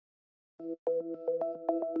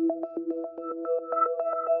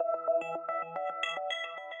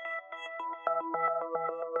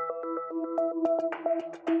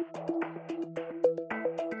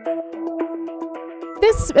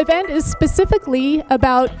this event is specifically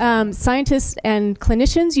about scientists and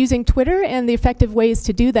clinicians using Twitter and the effective ways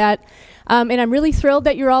to do that. And I'm really thrilled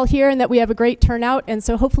that you're all here and that we have a great turnout. And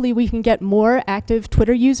so hopefully we can get more active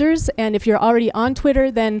Twitter users. And if you're already on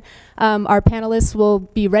Twitter, then our panelists will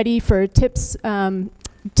be ready for tips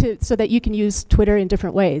so that you can use Twitter in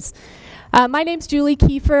different ways. My name's Julie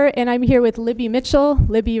Kiefer, and I'm here with Libby Mitchell.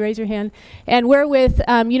 Libby, raise your hand. And we're with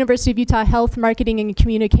University of Utah Health Marketing and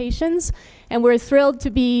Communications. And we're thrilled to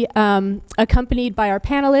be accompanied by our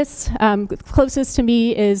panelists. Closest to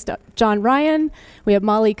me is John Ryan. We have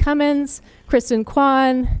Molly Cummins, Kristen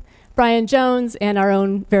Kwan, Brian Jones, and our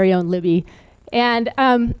own very own Libby. And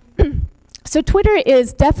so Twitter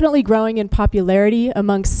is definitely growing in popularity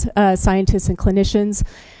amongst scientists and clinicians.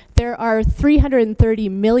 There are 330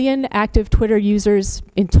 million active Twitter users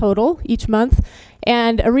in total each month,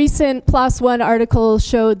 and a recent PLOS One article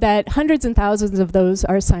showed that hundreds and thousands of those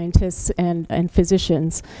are scientists and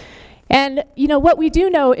physicians. And you know, what we do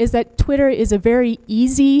know is that Twitter is a very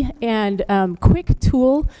easy and quick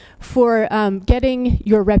tool for getting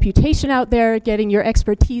your reputation out there, getting your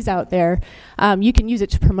expertise out there. You can use it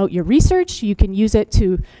to promote your research. You can use it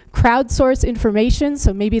to crowdsource information.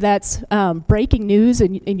 So maybe that's breaking news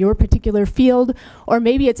in your particular field, or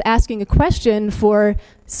maybe it's asking a question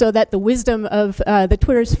so that the wisdom of the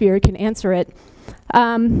Twitter sphere can answer it.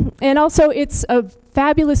 And also, it's a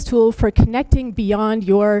fabulous tool for connecting beyond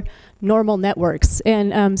your normal networks.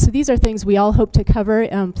 And so these are things we all hope to cover,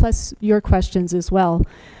 plus your questions as well.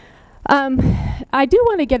 I do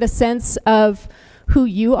want to get a sense of who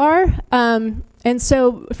you are. And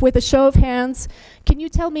so with a show of hands, can you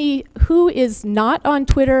tell me who is not on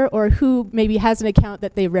Twitter or who maybe has an account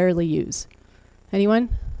that they rarely use?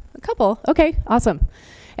 Anyone? A couple. Okay, awesome.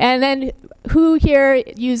 And then who here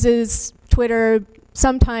uses Twitter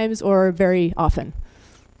sometimes or very often?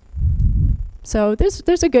 So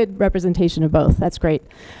there's a good representation of both. That's great.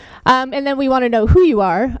 And then we want to know who you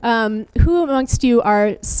are. Who amongst you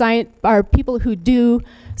are people who do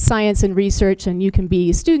science and research, and you can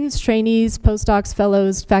be students, trainees, postdocs,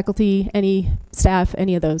 fellows, faculty, any staff,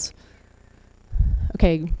 any of those?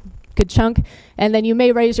 Okay, good chunk. And then you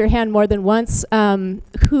may raise your hand more than once.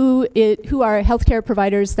 Who are healthcare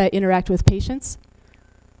providers that interact with patients?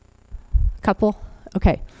 Couple?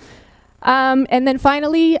 Okay. And then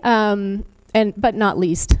finally, but not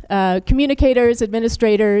least, communicators,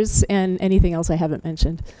 administrators, and anything else I haven't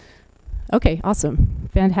mentioned. Okay, awesome,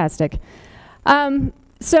 fantastic.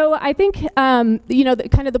 So I think you know,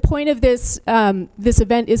 kind of the point of this this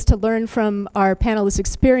event is to learn from our panelists'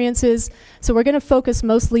 experiences. So we're going to focus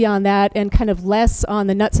mostly on that and kind of less on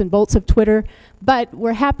the nuts and bolts of Twitter. But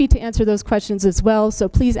we're happy to answer those questions as well. So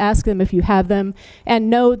please ask them if you have them, and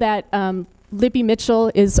know that Libby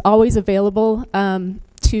Mitchell is always available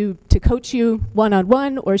to coach you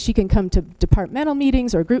one-on-one, or she can come to departmental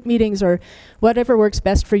meetings or group meetings or whatever works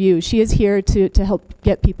best for you. She is here to help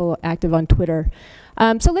get people active on Twitter.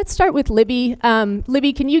 So let's start with Libby.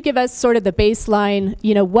 Libby, can you give us sort of the baseline,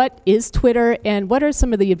 you know, what is Twitter and what are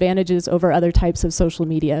some of the advantages over other types of social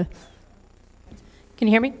media? Can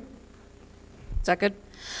you hear me? Is that good?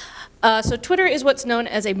 So Twitter is what's known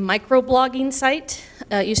as a microblogging site.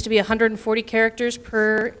 It used to be 140 characters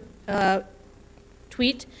per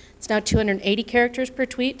tweet. It's now 280 characters per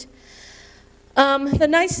tweet. The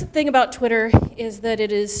nice thing about Twitter is that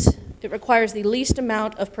it requires the least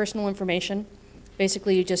amount of personal information.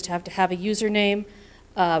 Basically, you just have to have a username,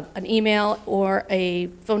 an email, or a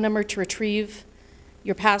phone number to retrieve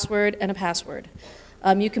your password and a password.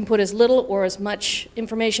 You can put as little or as much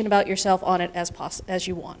information about yourself on it as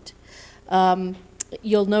you want.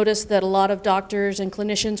 You'll notice that a lot of doctors and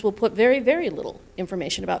clinicians will put very, very little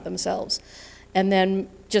information about themselves, and then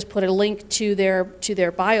just put a link to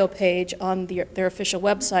their bio page on their official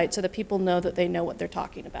website so that people know that they know what they're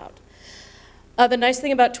talking about. The nice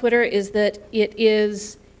thing about Twitter is that it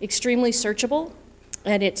is extremely searchable,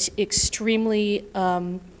 and it's extremely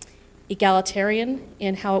egalitarian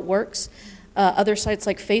in how it works. Other sites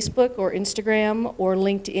like Facebook or Instagram or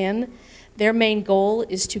LinkedIn, their main goal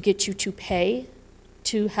is to get you to pay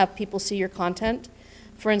to have people see your content.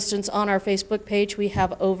 For instance, on our Facebook page, we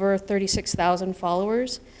have over 36,000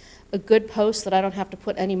 followers. A good post that I don't have to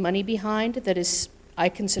put any money behind, that is, I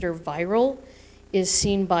consider viral, is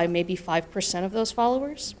seen by maybe 5% of those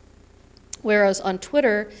followers. Whereas on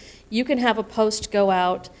Twitter, you can have a post go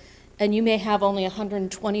out and you may have only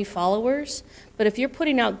 120 followers, but if you're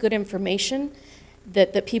putting out good information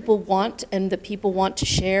that people want and that people want to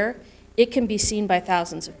share, it can be seen by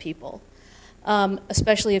thousands of people.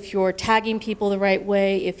 especially if you're tagging people the right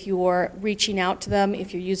way, if you're reaching out to them,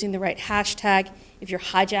 if you're using the right hashtag, if you're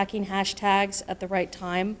hijacking hashtags at the right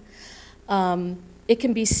time. It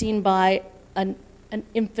can be seen by an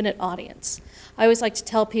infinite audience. I always like to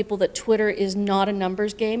tell people that Twitter is not a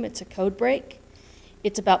numbers game, it's a code break.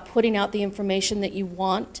 It's about putting out the information that you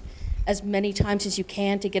want as many times as you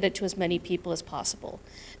can to get it to as many people as possible.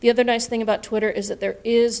 The other nice thing about Twitter is that there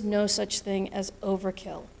is no such thing as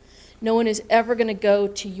overkill. No one is ever going to go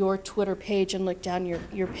to your Twitter page and look down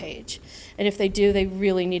your page. And if they do, they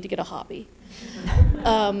really need to get a hobby.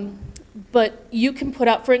 But you can put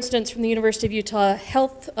out, for instance, from the University of Utah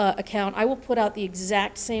Health account, I will put out the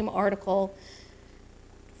exact same article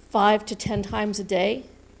 5 to 10 times a day,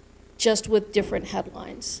 just with different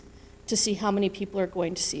headlines, to see how many people are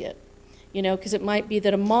going to see it. You know, because it might be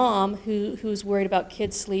that a mom who's worried about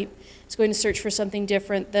kids' sleep is going to search for something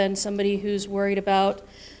different than somebody who's worried about,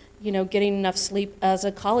 you know, getting enough sleep as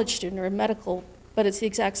a college student or a medical, but it's the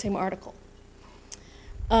exact same article.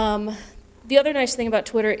 The other nice thing about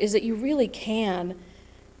Twitter is that you really can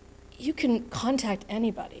contact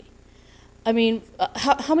anybody. I mean,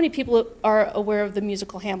 how many people are aware of the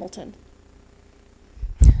musical Hamilton?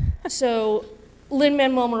 So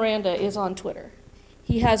Lin-Manuel Miranda is on Twitter.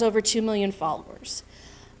 He has over 2 million followers.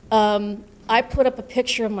 I put up a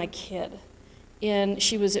picture of my kid, and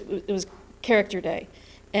it was character day,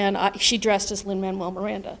 and she dressed as Lin-Manuel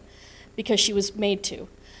Miranda because she was made to.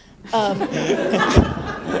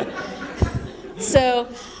 So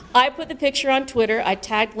I put the picture on Twitter. I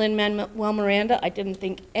tagged Lin-Manuel Miranda. I didn't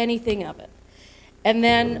think anything of it. And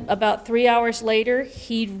then about 3 hours later,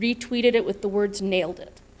 he retweeted it with the words "nailed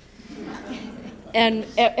it." And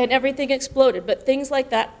everything exploded. But things like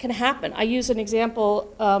that can happen. I use an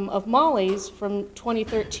example of Molly's from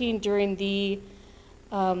 2013 during the,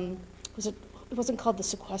 it wasn't called the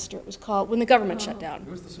sequester, it was called, when the government shut down. It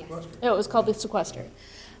was the sequester. Oh, it was called the sequester.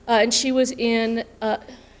 And she was in,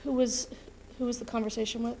 who was the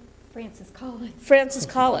conversation with? Francis Collins. Francis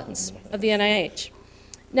Collins of the NIH.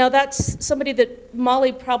 Now that's somebody that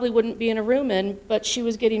Molly probably wouldn't be in a room in, but she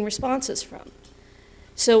was getting responses from.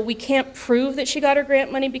 So we can't prove that she got her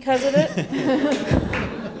grant money because of it,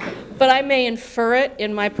 but I may infer it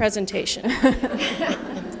in my presentation.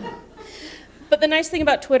 But the nice thing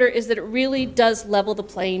about Twitter is that it really does level the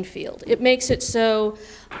playing field. It makes it so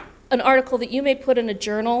an article that you may put in a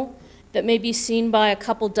journal that may be seen by a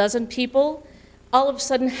couple dozen people, all of a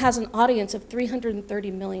sudden has an audience of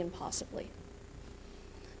 330 million possibly.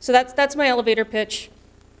 So that's my elevator pitch.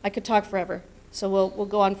 I could talk forever, so we'll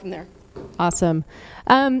go on from there. Awesome.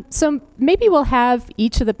 So maybe we'll have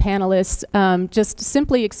each of the panelists just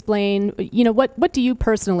simply explain, you know, what do you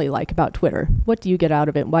personally like about Twitter? What do you get out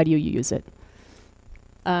of it? Why do you use it?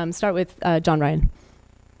 Start with John Ryan.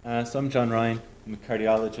 So I'm John Ryan. I'm a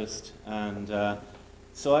cardiologist, and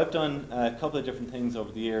so I've done a couple of different things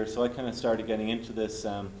over the years. So I kind of started getting into this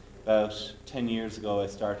about 10 years ago. I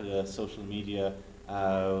started a social media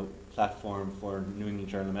platform for New England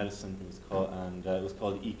Journal of Medicine. It was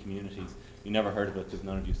called eCommunities. You never heard of it because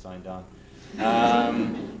none of you signed on,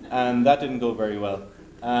 and that didn't go very well.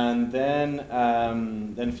 And then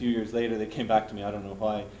a few years later, they came back to me. I don't know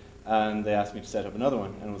why, and they asked me to set up another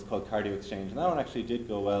one, and it was called Cardio Exchange. And that one actually did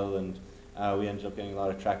go well, and we ended up getting a lot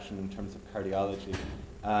of traction in terms of cardiology.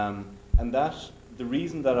 And the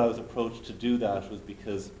reason that I was approached to do that was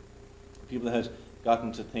because people had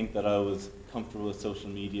gotten to think that I was comfortable with social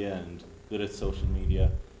media and good at social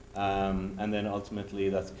media. And then ultimately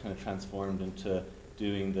that's kind of transformed into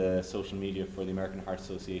doing the social media for the American Heart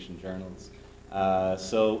Association journals.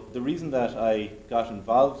 So the reason that I got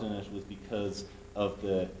involved in it was because of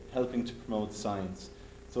the helping to promote science.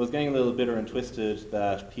 So I was getting a little bitter and twisted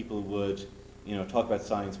that people would, you know, talk about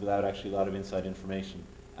science without actually a lot of inside information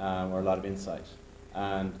or a lot of insight.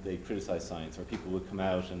 And they criticize science, or people would come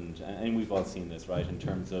out and we've all seen this, right, in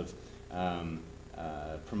terms of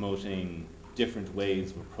promoting different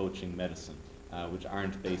ways of approaching medicine, which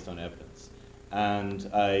aren't based on evidence. And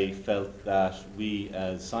I felt that we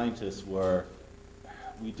as scientists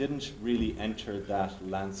we didn't really enter that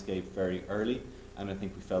landscape very early, and I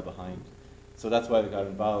think we fell behind. So that's why we got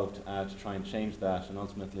involved to try and change that, and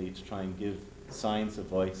ultimately to try and give science a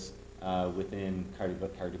voice within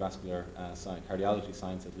cardiovascular science, cardiology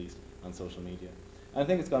science at least, on social media. And I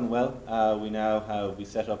think it's gone well. We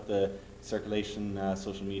set up the Circulation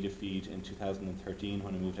social media feed in 2013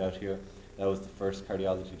 when I moved out here. That was the first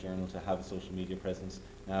cardiology journal to have a social media presence.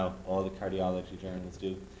 Now all the cardiology journals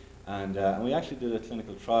do. And we actually did a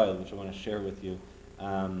clinical trial, which I want to share with you.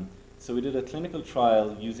 So we did a clinical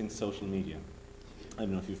trial using social media. I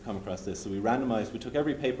don't know if you've come across this. So we took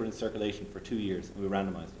every paper in circulation for 2 years and we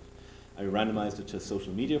randomized it. And we randomized it to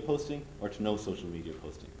social media posting or to no social media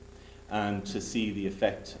posting, and to see the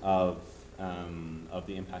effect of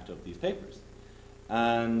the impact of these papers.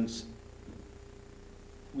 And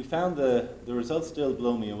we found the results still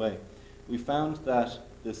blow me away. We found that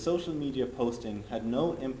the social media posting had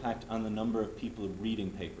no impact on the number of people reading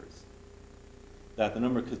papers. That the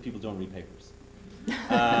number, because people don't read papers.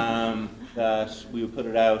 That we would put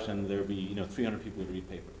it out and there would be 300 people would read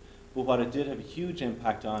paper. But what it did have a huge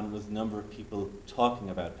impact on was the number of people talking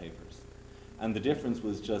about papers. And the difference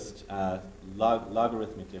was just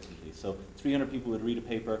logarithmic differently. So 300 people would read a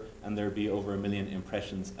paper and there would be over 1 million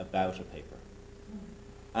impressions about a paper.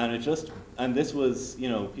 And this was,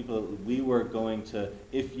 we were going to,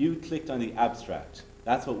 if you clicked on the abstract,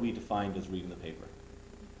 that's what we defined as reading the paper.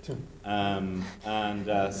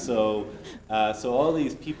 So all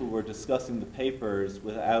these people were discussing the papers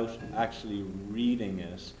without actually reading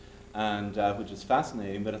it, and which is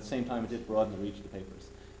fascinating, but at the same time it did broaden the reach of the papers,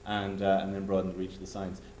 and then broaden the reach of the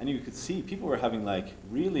science. And you could see people were having like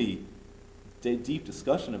really deep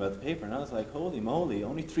discussion about the paper, and I was like, holy moly,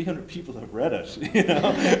 only 300 people have read it,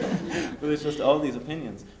 But it's just all these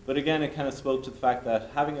opinions. But again, it kind of spoke to the fact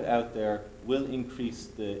that having it out there will increase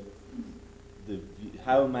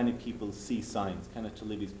how many people see science, kind of to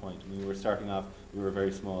Libby's point. I mean, we were starting off, we were a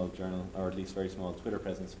very small journal, or at least very small Twitter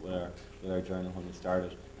presence with our journal when we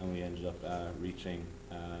started, and we ended up reaching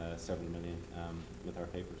several million with our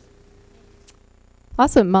papers.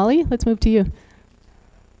 Awesome. Molly, let's move to you.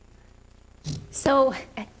 So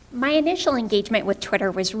my initial engagement with Twitter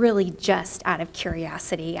was really just out of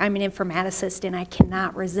curiosity. I'm an informaticist and I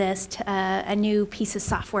cannot resist a new piece of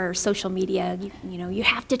software or social media. You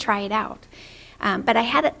have to try it out. But I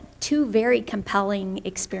had two very compelling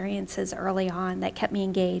experiences early on that kept me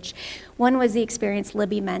engaged. One was the experience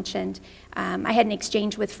Libby mentioned. I had an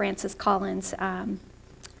exchange with Francis Collins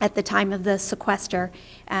at the time of the sequester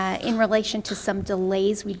in relation to some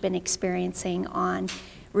delays we'd been experiencing on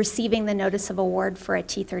receiving the notice of award for a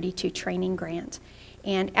T32 training grant.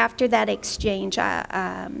 And after that exchange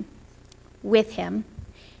with him,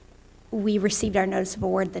 we received our notice of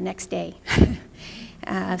award the next day.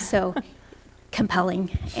 So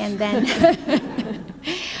compelling. And then,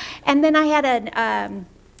 and then I had an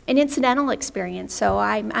incidental experience. So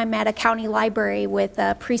I'm at a county library with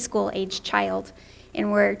a preschool-aged child,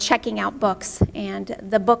 and we're checking out books. And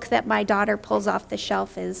the book that my daughter pulls off the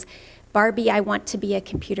shelf is Barbie, I Want to Be a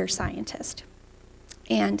Computer Scientist.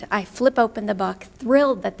 And I flip open the book,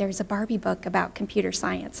 thrilled that there's a Barbie book about computer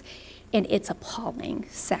science. And it's appalling,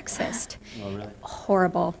 sexist, Oh, really?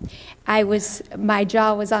 horrible. My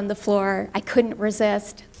jaw was on the floor. I couldn't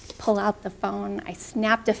resist, pull out the phone. I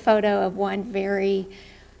snapped a photo of one very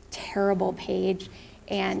terrible page.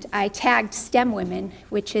 And I tagged STEM Women,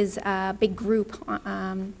 which is a big group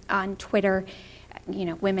on Twitter,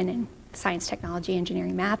 women in science, technology,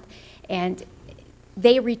 engineering, math. And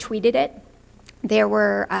they retweeted it. There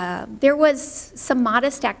was some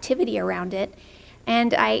modest activity around it,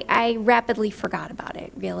 and I rapidly forgot about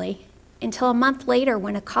it, really, until a month later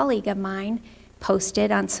when a colleague of mine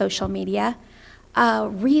posted on social media a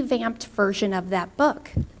revamped version of that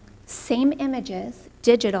book. Same images,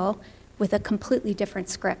 digital, with a completely different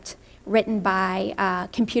script, written by a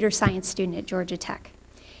computer science student at Georgia Tech.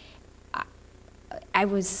 I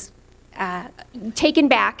was taken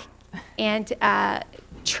back and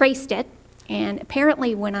traced it, and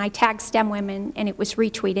apparently when I tagged STEM Women and it was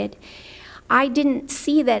retweeted, I didn't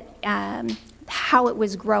see that how it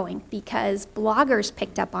was growing, because bloggers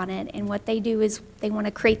picked up on it, and what they do is they want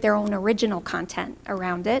to create their own original content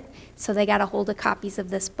around it. So they got a hold of copies of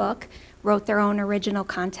this book, wrote their own original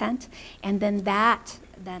content, and then that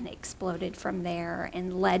then exploded from there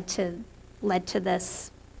and led to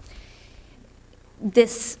this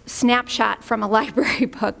snapshot from a library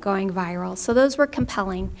book going viral. So those were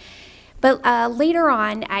compelling. But later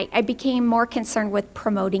on, I became more concerned with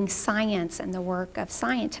promoting science and the work of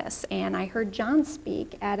scientists. And I heard John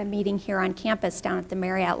speak at a meeting here on campus down at the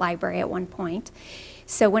Marriott Library at one point.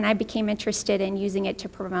 So when I became interested in using it to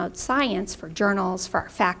promote science for journals, for our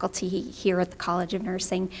faculty here at the College of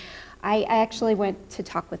Nursing, I actually went to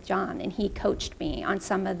talk with John, and he coached me on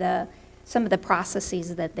some of the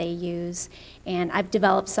processes that they use, and I've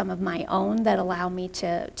developed some of my own that allow me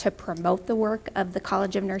to promote the work of the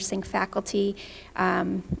College of Nursing faculty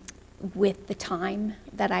with the time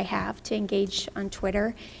that I have to engage on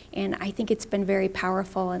Twitter, and I think it's been very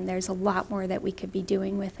powerful, and there's a lot more that we could be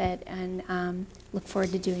doing with it, and look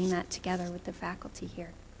forward to doing that together with the faculty here.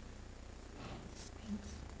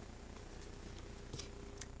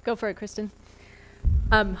 Go for it, Kristen.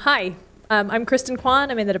 Hi, I'm Kristen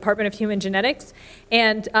Kwan. I'm in the Department of Human Genetics.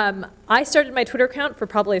 And I started my Twitter account for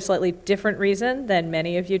probably a slightly different reason than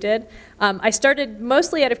many of you did. I started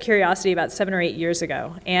mostly out of curiosity about 7 or 8 years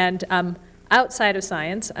ago. And outside of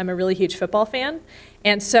science, I'm a really huge football fan.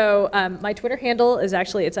 And so my Twitter handle is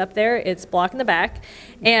actually, it's up there, it's Block in the Back.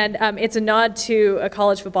 And it's a nod to a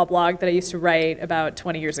college football blog that I used to write about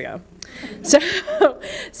 20 years ago.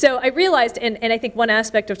 So I realized, and I think one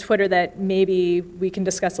aspect of Twitter that maybe we can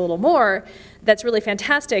discuss a little more that's really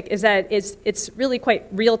fantastic is that it's really quite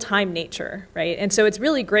real-time nature, right? And so it's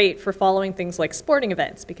really great for following things like sporting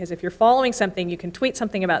events, because if you're following something, you can tweet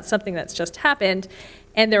something about something that's just happened,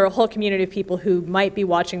 and there are a whole community of people who might be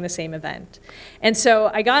watching the same event. And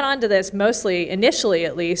so I got onto this mostly, initially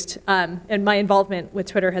at least, and my involvement with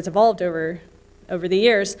Twitter has evolved over the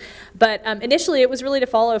years. But initially, it was really to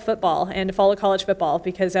follow football and to follow college football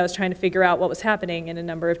because I was trying to figure out what was happening in a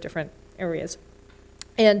number of different areas.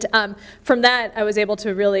 And from that, I was able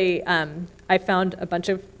to really, I found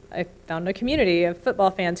a community of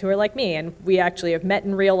football fans who are like me, and we actually have met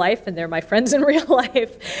in real life, and they're my friends in real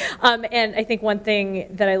life. And I think one thing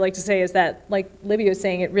that I like to say is that, like Libby was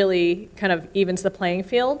saying, it really kind of evens the playing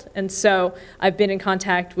field. And so I've been in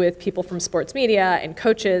contact with people from sports media and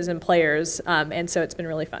coaches and players, and so it's been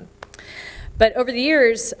really fun. But over the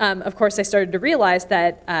years, of course, I started to realize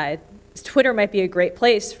that Twitter might be a great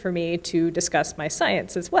place for me to discuss my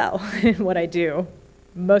science as well, what I do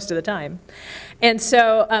most of the time. And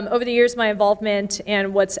so over the years, my involvement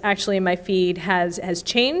and what's actually in my feed has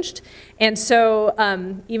changed. And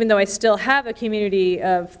so even though I still have a community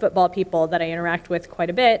of football people that I interact with quite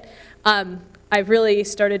a bit, I've really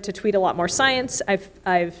started to tweet a lot more science.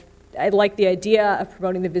 I like the idea of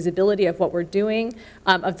promoting the visibility of what we're doing,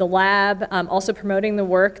 of the lab, also promoting the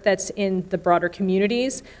work that's in the broader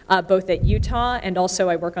communities, both at Utah and also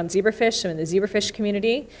I work on zebrafish, so in the zebrafish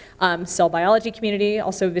community, cell biology community,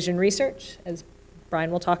 also vision research, as Brian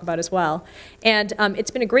will talk about as well. And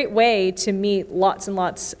it's been a great way to meet lots and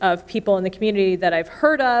lots of people in the community that I've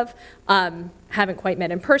heard of, haven't quite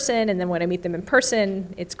met in person, and then when I meet them in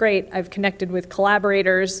person, it's great. I've connected with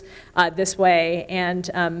collaborators this way,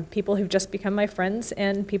 and people who've just become my friends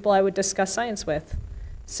and people I would discuss science with.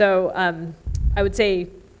 So I would say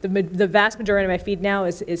the vast majority of my feed now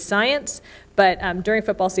is science, but during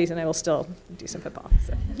football season, I will still do some football.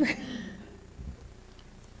 So.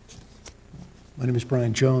 My name is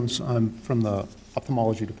Brian Jones. I'm from the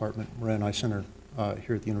ophthalmology department, Moran Eye Center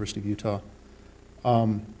here at the University of Utah.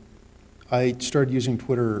 I started using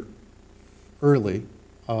Twitter early.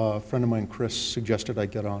 A friend of mine, Chris, suggested I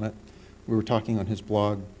get on it. We were talking on his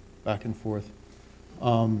blog back and forth.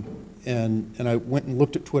 And I went and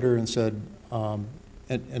looked at Twitter and said,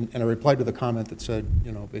 and I replied to the comment that said,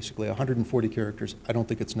 you know, basically 140 characters, I don't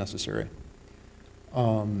think it's necessary.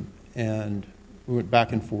 And we went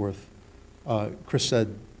back and forth. Chris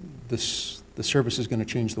said, the service is going to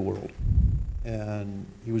change the world. And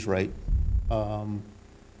he was right.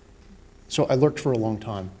 So I lurked for a long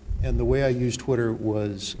time. And the way I used Twitter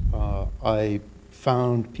was I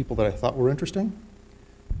found people that I thought were interesting,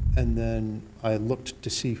 and then I looked to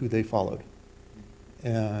see who they followed.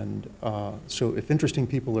 And so if interesting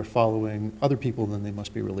people are following other people, then they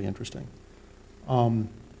must be really interesting. And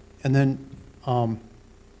then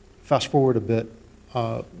fast forward a bit,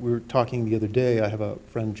 we were talking the other day. I have a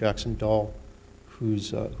friend, Jackson Dahl,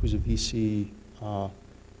 who's a VC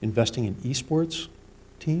investing in esports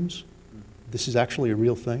teams. This is actually a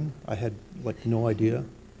real thing. I had like no idea,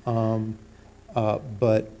 and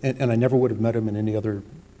I never would have met him in any other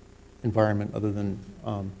environment other than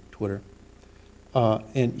Twitter.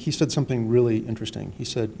 And he said something really interesting. He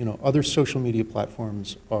said, you know, other social media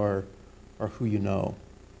platforms are who you know,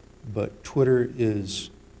 but Twitter is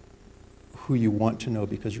who you want to know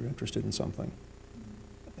because you're interested in something.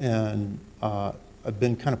 And I've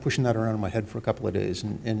been kind of pushing that around in my head for a couple of days,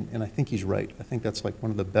 and I think he's right. I think that's like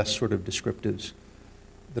one of the best sort of descriptives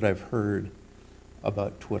that I've heard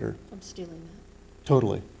about Twitter. I'm stealing that.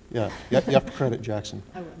 Totally, yeah. You have to credit Jackson.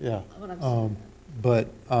 I will. Yeah.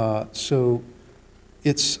 So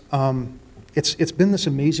it's been this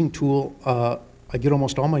amazing tool. I get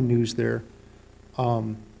almost all my news there.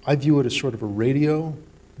 I view it as sort of a radio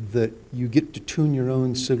that you get to tune your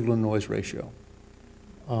own signal-to-noise ratio.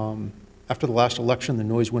 After the last election, the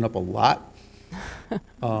noise went up a lot.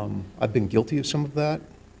 I've been guilty of some of that,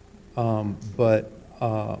 but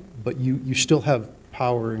you still have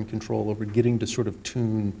power and control over getting to sort of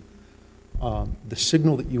tune the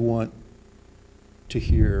signal that you want to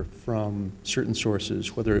hear from certain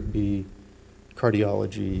sources, whether it be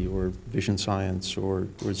cardiology or vision science or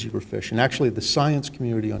zebrafish. And actually, the science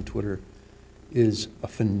community on Twitter is a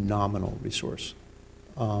phenomenal resource.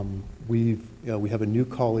 We have a new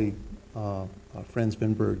colleague, Franz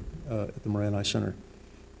Winberg, at the Moran Eye Center,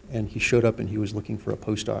 and he showed up and he was looking for a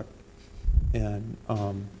postdoc. And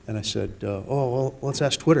I said, oh, well, let's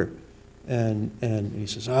ask Twitter. And he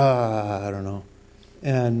says, I don't know.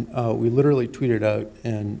 And we literally tweeted out,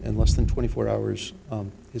 and in less than 24 hours,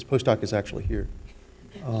 his postdoc is actually here.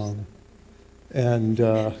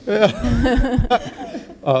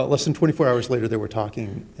 Less than 24 hours later, they were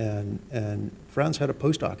talking, and Franz had a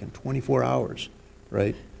postdoc in 24 hours,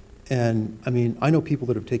 right? And I mean, I know people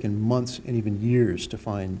that have taken months and even years to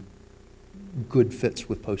find good fits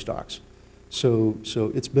with postdocs. So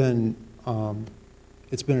it's been an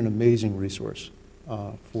amazing resource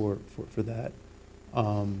for that.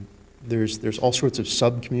 There's all sorts of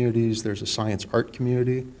sub-communities. There's a science art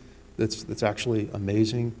community that's actually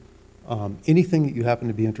amazing. Anything that you happen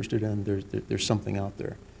to be interested in, there's something out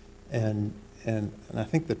there. And I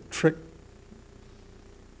think the trick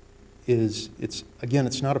is, it's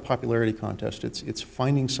not a popularity contest. It's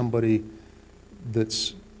finding somebody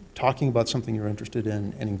that's talking about something you're interested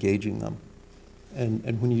in and engaging them.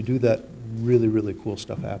 And when you do that, really, really cool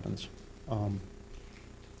stuff happens.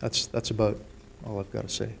 That's about all I've got to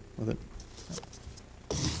say with it.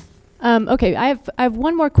 Okay, I have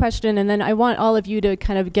one more question, and then I want all of you to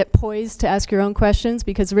kind of get poised to ask your own questions,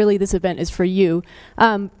 because really this event is for you.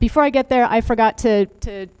 Before I get there, I forgot to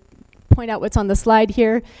point out what's on the slide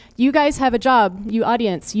here. You guys have a job, you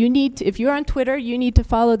audience. You need to, if you're on Twitter, you need to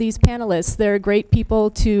follow these panelists. They're great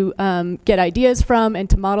people to get ideas from and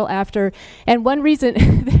to model after. And one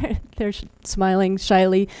reason, they're smiling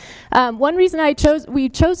shyly. One reason we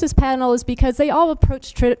chose this panel is because they all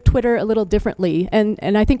approach Twitter a little differently.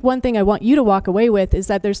 And I think one thing I want you to walk away with is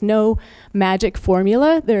that there's no magic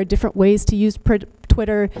formula. There are different ways to use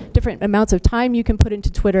Twitter, different amounts of time you can put into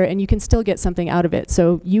Twitter, and you can still get something out of it.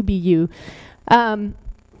 So you be you.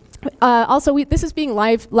 Also, this is being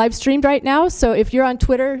live streamed right now. So if you're on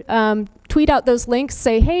Twitter, tweet out those links.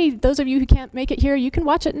 Say, hey, those of you who can't make it here, you can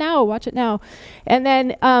watch it now. Watch it now. And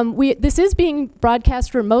then this is being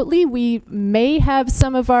broadcast remotely. We may have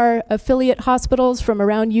some of our affiliate hospitals from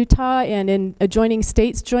around Utah and in adjoining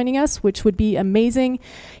states joining us, which would be amazing.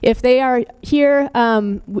 If they are here,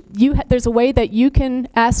 there's a way that you can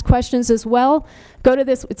ask questions as well. Go to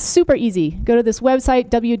this, it's super easy. Go to this website,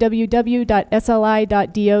 www.sli.do.com,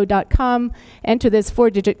 enter this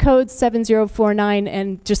 4-digit code, 7049,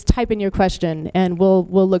 and just type in your question, and we'll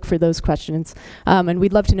look for those questions. And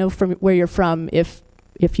we'd love to know from where you're from if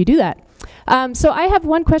you do that. So I have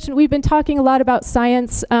one question. We've been talking a lot about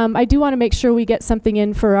science. I do want to make sure we get something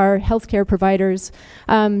in for our healthcare providers.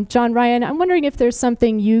 John Ryan, I'm wondering if there's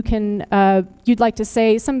something you'd like to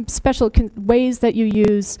say, some special ways that you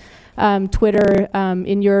use Twitter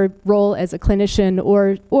in your role as a clinician,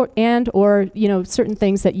 or certain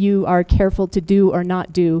things that you are careful to do or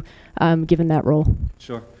not do given that role.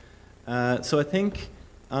 Sure. So I think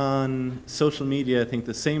on social media, I think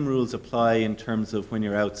the same rules apply in terms of when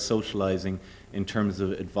you're out socializing, in terms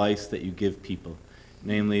of advice that you give people.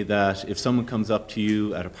 Namely that if someone comes up to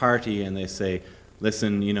you at a party and they say,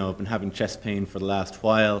 listen, I've been having chest pain for the last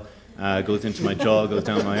while, goes into my jaw, goes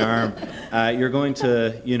down my arm, you're going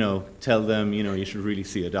to, tell them, you should really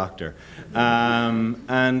see a doctor. And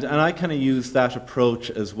I kind of use that approach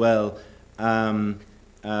as well,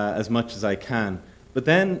 as much as I can. But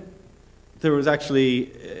then there was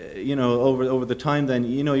actually, over the time then,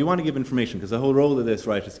 you want to give information, because the whole role of this,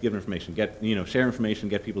 right, is to give information, share information,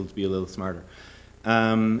 get people to be a little smarter.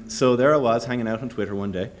 So there I was, hanging out on Twitter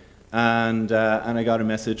one day, and I got a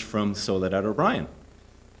message from Soledad O'Brien.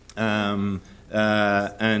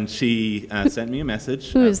 And she sent me a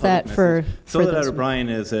message. Who is that for? Soledad O'Brien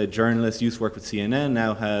is a journalist, used to work with CNN,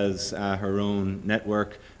 now has her own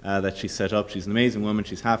network that she set up. She's an amazing woman.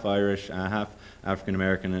 She's half Irish, half African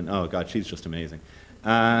American, and oh God, she's just amazing.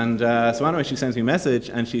 And so anyway, she sends me a message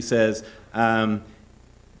and she says, my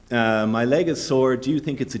leg is sore. Do you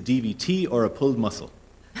think it's a DVT or a pulled muscle?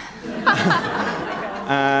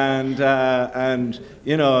 And I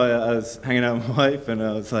was hanging out with my wife, and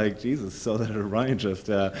I was like, Jesus, so that Ryan just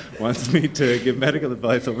wants me to give medical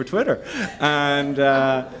advice over Twitter. And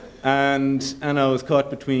I was caught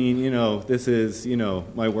between, this is,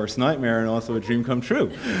 my worst nightmare and also a dream come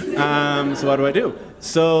true. So what do I do?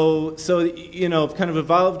 So you know, kind of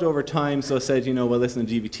evolved over time. So I said, you know, well, listen, a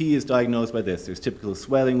DVT is diagnosed by this. There's typical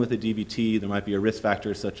swelling with a DVT. There might be a risk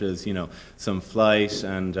factor such as, you know, some flight,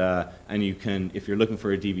 and you can, if you're looking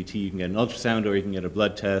for a DVT, you can get an ultrasound or you can get a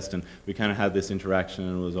blood test. And we kind of had this interaction,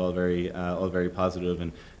 and it was all very positive.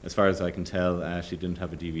 And as far as I can tell, she didn't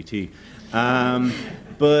have a DVT.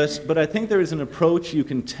 But I think there is an approach you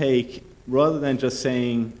can take. Rather than just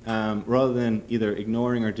saying, rather than either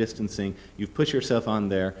ignoring or distancing, you've put yourself on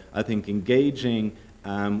there. I think engaging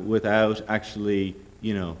without actually,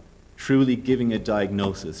 you know, truly giving a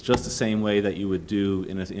diagnosis, just the same way that you would do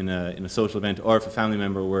in a social event, or if a family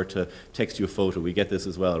member were to text you a photo. We get this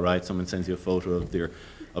as well, right? Someone sends you a photo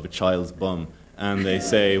of a child's bum, and they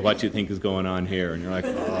say, "What do you think is going on here?" And you're like,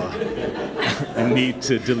 "Oh, I need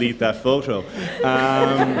to delete that photo."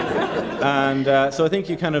 So I think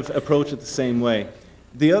you kind of approach it the same way.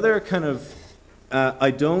 The other kind of,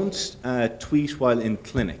 I don't tweet while in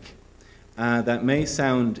clinic. That may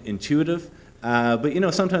sound intuitive, but you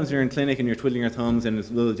know, sometimes you're in clinic and you're twiddling your thumbs and there's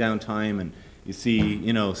a little downtime and you see,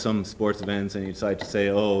 you know, some sports events and you decide to say,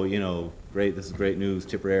 oh, you know, great, this is great news,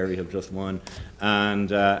 Tipperary have just won. And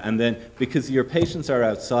then, because your patients are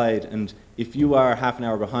outside, and if you are half an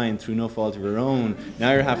hour behind through no fault of your own,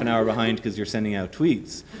 now you're half an hour behind because you're sending out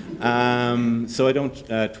tweets. So I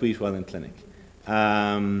don't tweet while in clinic.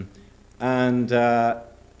 Yeah,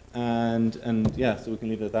 so we can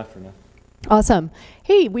leave it at that for now. Awesome.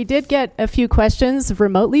 Hey, we did get a few questions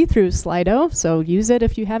remotely through Slido, so use it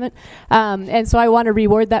if you haven't. And so I want to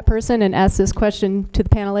reward that person and ask this question to the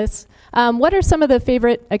panelists. What are some of the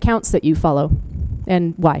favorite accounts that you follow,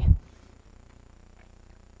 and why?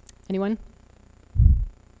 Anyone?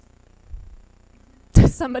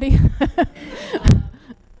 Somebody?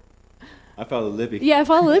 I follow Libby. Yeah, I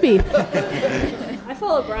follow Libby. I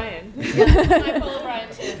follow Brian. I follow Brian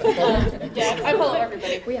too. Yeah, I follow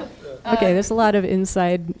everybody. Okay, there's a lot of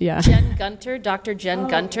inside, yeah. Jen Gunter, Dr. Jen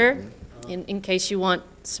Gunter, in case you want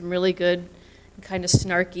some really good, kind of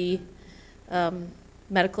snarky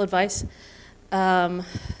medical advice.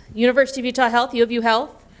 University of Utah Health, U of U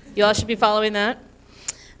Health. You all should be following that.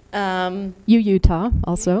 Utah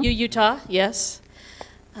also. Utah, yes.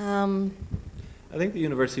 I think the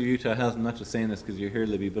University of Utah Health, I'm not just saying this because you're here,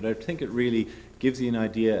 Libby, but I think it really gives you an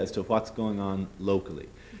idea as to what's going on locally.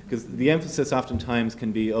 Because the emphasis oftentimes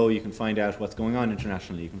can be, oh, you can find out what's going on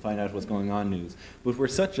internationally, you can find out what's going on news. But we're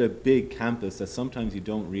such a big campus that sometimes you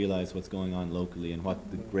don't realize what's going on locally and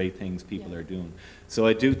what the great things people are doing. So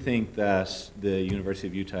I do think that the University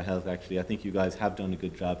of Utah Health, actually, I think you guys have done a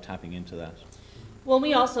good job tapping into that. Well,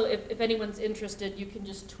 we also, if anyone's interested, you can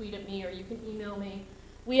just tweet at me or you can email me.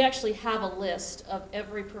 We actually have a list of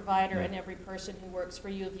every provider and every person who works for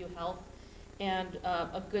U of U Health and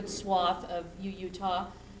a good swath of Utah.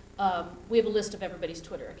 We have a list of everybody's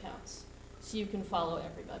Twitter accounts, so you can follow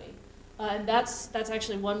everybody. And that's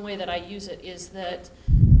actually one way that I use it, is that,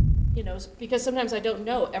 you know, because sometimes I don't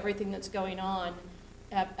know everything that's going on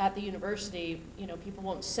at the university. You know, people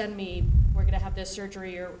won't send me, we're going to have this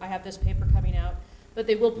surgery or I have this paper coming out, but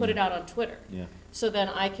they will put it out on Twitter. Yeah. So then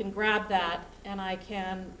I can grab that and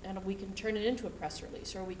we can turn it into a press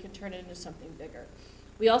release, or we can turn it into something bigger.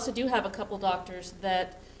 We also do have a couple doctors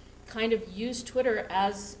that kind of use Twitter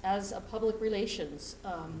as a public relations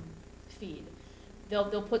feed.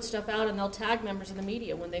 They'll put stuff out and they'll tag members of the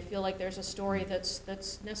media when they feel like there's a story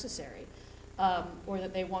that's necessary or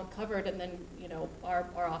that they want covered, and then, you know,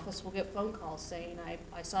 our office will get phone calls saying,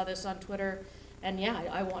 I saw this on Twitter and yeah,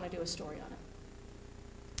 I want to do a story on it.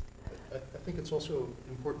 I think it's also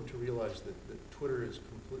important to realize that Twitter is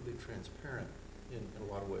completely transparent in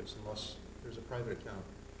a lot of ways, unless there's a private account.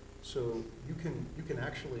 So you can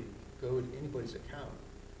actually go to anybody's account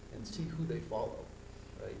and see who they follow,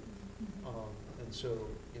 right? And so,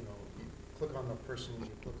 you know, you click on the person, you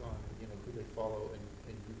click on, you know, who they follow,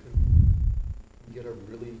 and you can get a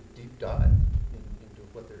really deep dive into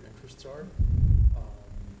what their interests are.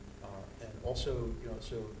 And also, you know,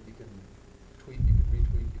 so you can tweet, you can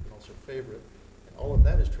retweet, you can also favorite, and all of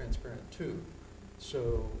that is transparent too.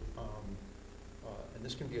 So, and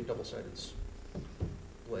this can be a double-sided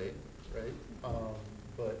blade, right?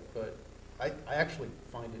 But I actually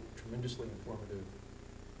find it tremendously informative.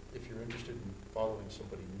 If you're interested in following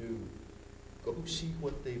somebody new, go see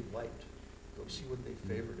what they liked, go see what they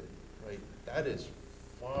favorited, right? That is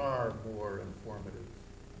far more informative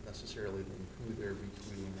necessarily than who they're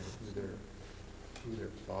retweeting and who they're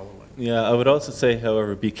following. Yeah, I would also say,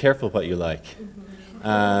 however, be careful what you like,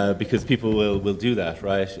 because people will do that,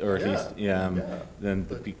 right? Or at least, then.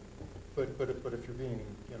 But if you're being,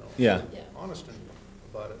 you know, honest and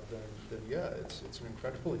about it, then yeah, it's an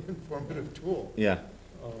incredibly informative tool. Yeah.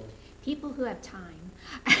 People who have time.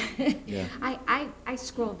 Yeah. I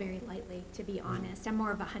scroll very lightly, to be honest. I'm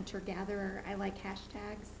more of a hunter-gatherer. I like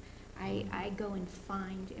hashtags. I go and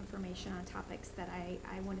find information on topics that I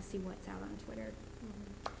want to see what's out on Twitter.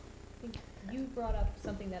 I think you brought up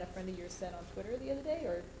something that a friend of yours said on Twitter the other day,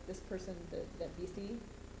 or this person, that VC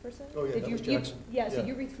person? Oh, yeah, Did that you, was Jackson. so Yeah.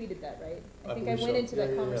 you retweeted that, right? I I think I believe went so. into Yeah, that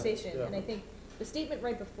yeah, yeah. conversation, Yeah. and I think the statement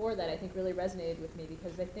right before that, I think, really resonated with me,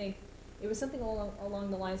 because I think it was something along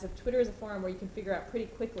the lines of Twitter is a forum where you can figure out pretty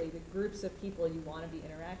quickly the groups of people you want to be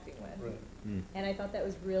interacting with. Right. And I thought that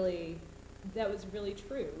was really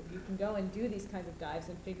true. You can go and do these kinds of dives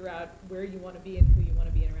and figure out where you want to be and who you want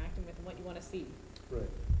to be interacting with and what you want to see. Right.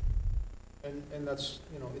 And that's,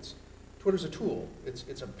 Twitter's a tool.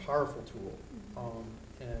 It's a powerful tool.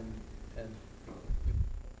 And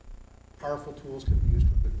powerful tools can be used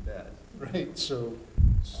for good and bad, right? So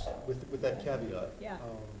with that caveat. Yeah.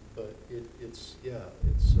 But it's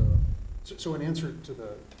so in answer to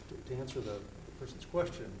answer the person's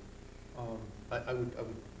question, I would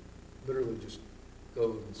literally just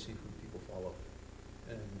go and see who people follow,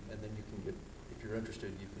 and then you can get, if you're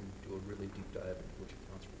interested, you can do a really deep dive into which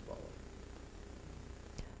accounts we follow.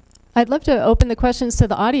 I'd love to open the questions to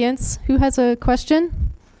the audience. Who has a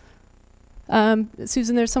question?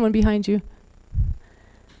 Susan, there's someone behind you.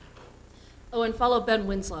 Oh, and follow Ben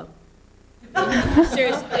Winslow.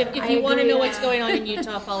 Seriously, if you want to know what's going on in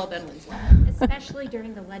Utah, follow Ben Winslow. Especially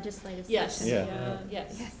during the legislative Yes. session. Yeah.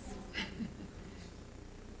 Yes. Yes.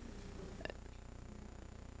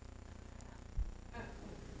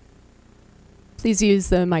 Please use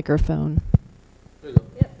the microphone. There you go.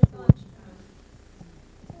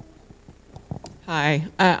 Hi,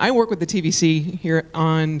 I work with the TVC here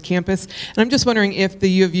on campus, and I'm just wondering if the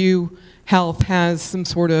U of U Health has some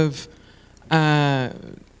sort of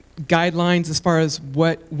guidelines as far as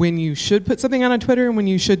when you should put something out on Twitter and when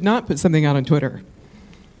you should not put something out on Twitter.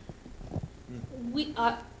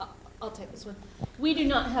 I'll take this one. We do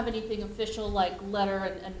not have anything official like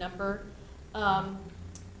letter and number.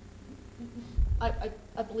 I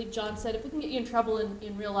believe John said if we can get you in trouble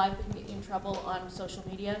in real life, we can get you in trouble on social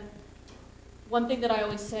media. One thing that I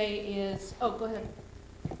always say is, oh, go ahead.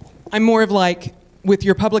 I'm more of like, with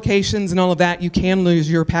your publications and all of that, you can lose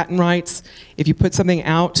your patent rights if you put something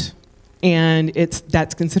out and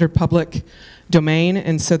that's considered public domain,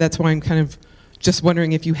 and so that's why I'm kind of just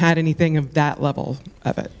wondering if you had anything of that level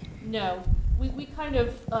of it. No, we kind of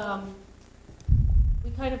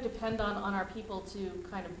depend on our people to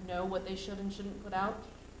kind of know what they should and shouldn't put out.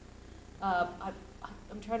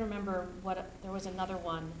 I'm trying to remember there was another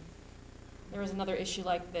one. There was another issue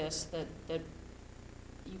like this that they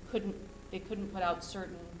couldn't put out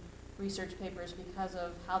certain research papers because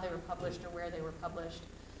of how they were published or where they were published.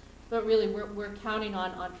 But really, we're counting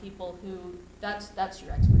on people who that's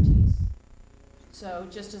your expertise. So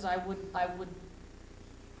just as I would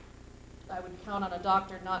count on a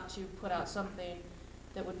doctor not to put out something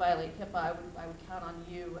that would violate HIPAA, I would count on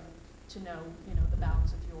you to know the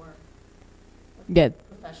bounds of your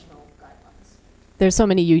professional guidelines. There's so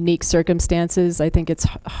many unique circumstances. I think it's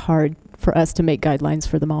hard for us to make guidelines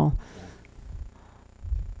for them all.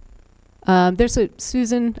 There's a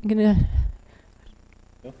Susan. I'm gonna.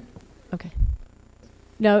 Okay.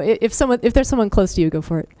 No, if there's someone close to you, go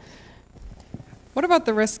for it. What about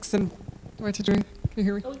the risks and what to drink? Can you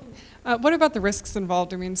hear me? What about the risks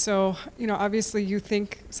involved? I mean, so obviously you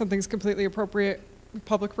think something's completely appropriate.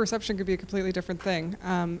 Public perception could be a completely different thing.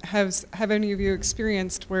 Have any of you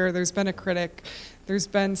experienced where there's been a critic, there's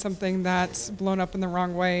been something that's blown up in the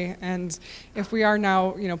wrong way, and if we are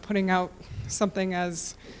now putting out something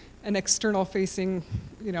as an external facing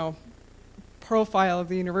profile of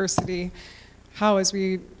the university, how as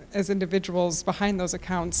individuals behind those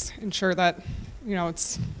accounts ensure that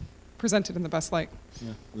it's presented in the best light?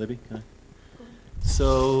 Yeah, Libby, can I?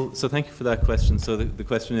 So thank you for that question. So the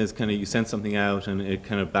question is kind of you send something out and it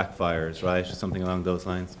kind of backfires, right? Something along those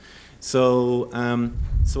lines. So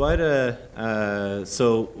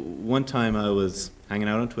so one time I was hanging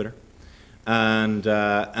out on Twitter, and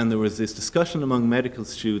there was this discussion among medical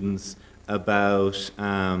students about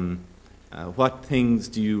what things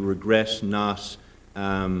do you regret not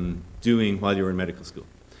doing while you were in medical school,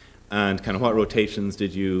 and kind of what rotations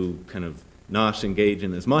did you kind of not engage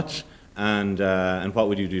in as much. And what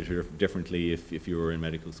would you do differently if you were in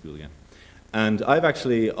medical school again? And I've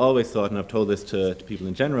actually always thought, and I've told this to people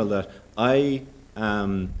in general, that I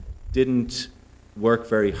didn't work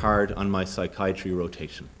very hard on my psychiatry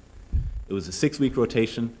rotation. It was a 6-week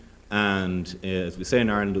rotation, And as we say in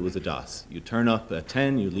Ireland, it was a DOS. You turn up at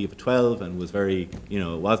 10, you leave at 12, and it was very,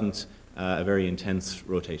 it wasn't a very intense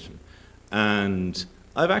rotation. And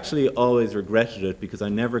I've actually always regretted it because I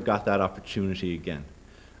never got that opportunity again.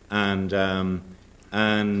 And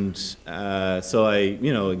so I,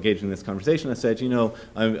 engaged in this conversation. I said,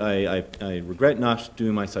 I regret not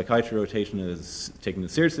doing my psychiatry rotation as taking it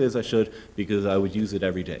as seriously as I should because I would use it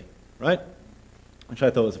every day, right? Which I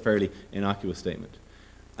thought was a fairly innocuous statement.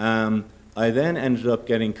 I then ended up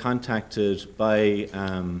getting contacted by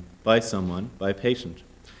someone, by a patient,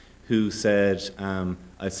 who said,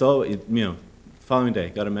 I saw, following day,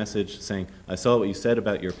 got a message saying, I saw what you said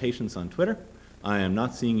about your patients on Twitter. I am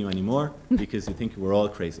not seeing you anymore because you think we're all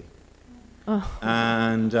crazy. Oh.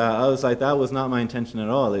 And I was like, that was not my intention at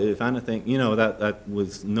all. If anything, that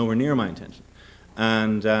was nowhere near my intention.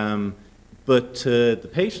 And, but to the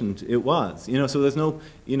patient, it was. So there's no,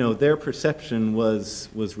 their perception was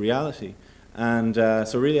reality. And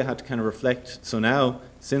so really I had to kind of reflect. So now,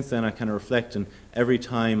 since then, I kind of reflect, and every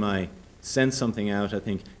time I send something out, I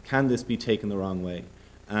think, can this be taken the wrong way?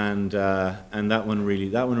 And that one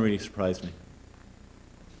really surprised me.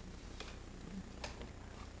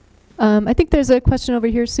 I think there's a question over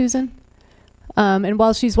here, Susan. And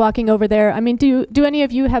while she's walking over there, do any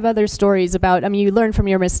of you have other stories about, you learn from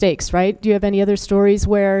your mistakes, right? Do you have any other stories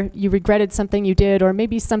where you regretted something you did, or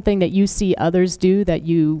maybe something that you see others do that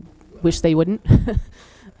you wish they wouldn't?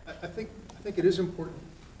 I think it is important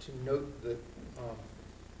to note that,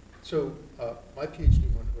 my PhD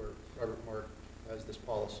mentor, Robert Mark, has this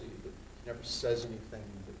policy that he never says anything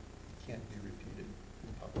that can't be repeated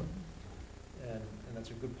in public. And that's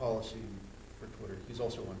a good policy for Twitter. He's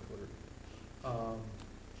also on Twitter.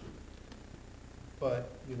 But,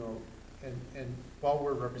 and while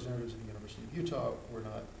we're representatives of the University of Utah, we're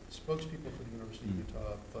not spokespeople for the University of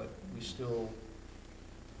Utah, but we still,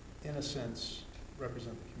 in a sense,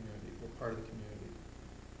 represent the community. We're part of the community.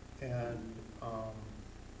 And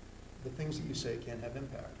the things that you say can have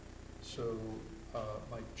impact. So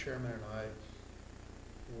my chairman and I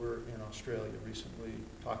were in Australia recently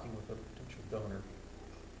talking with a potential donor.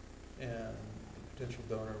 And the potential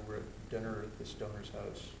donor, we're at dinner at this donor's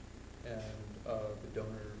house, and the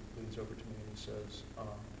donor leans over to me and he says,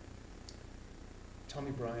 tell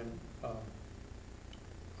me, Brian,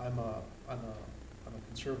 I'm a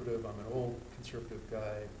conservative, I'm an old conservative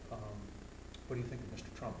guy, what do you think of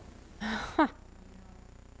Mr. Trump?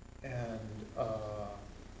 And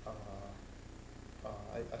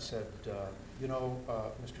I said,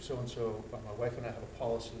 Mr. So-and-so, my wife and I have a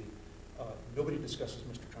policy, nobody discusses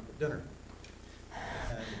Mr. Trump at dinner.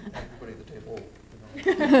 And everybody at the table,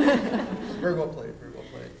 very well played, very well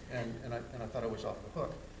played. And I thought I was off the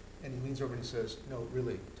hook. And he leans over and he says, no,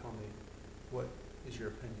 really, tell me, what is your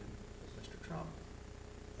opinion of Mr. Trump?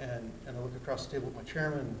 And I look across the table at my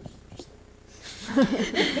chairman, just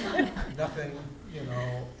like, nothing,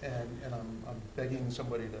 and I'm begging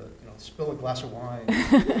somebody to, spill a glass of wine,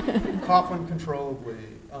 cough uncontrollably.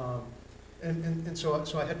 And so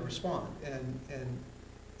I had to respond.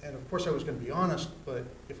 And of course I was going to be honest, but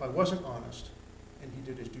if I wasn't honest, and he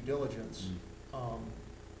did his due diligence,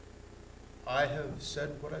 I have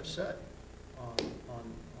said what I've said on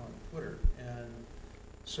Twitter. And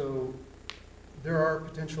so there are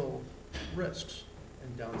potential risks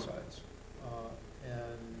and downsides.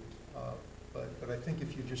 But I think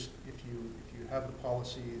if you have the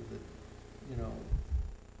policy that,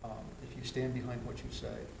 if you stand behind what you say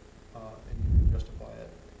and you can justify it,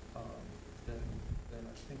 then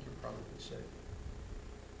I think you're probably safe.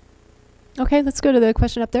 Okay, let's go to the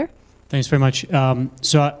question up there. Thanks very much.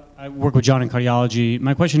 So I work with John in cardiology.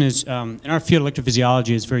 My question is, in our field,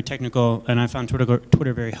 electrophysiology is very technical, and I found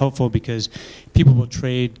Twitter very helpful because people will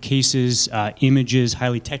trade cases, images,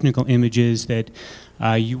 highly technical images that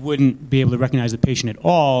you wouldn't be able to recognize the patient at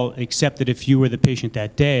all, except that if you were the patient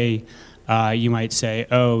that day, you might say,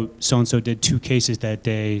 oh, so-and-so did 2 cases that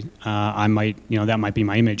day, I might, that might be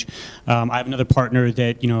my image. I have another partner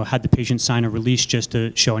that, had the patient sign a release just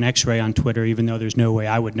to show an x-ray on Twitter, even though there's no way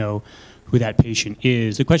I would know who that patient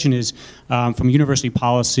is. The question is, from university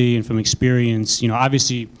policy and from experience,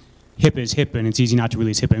 obviously HIPAA is HIPAA, and it's easy not to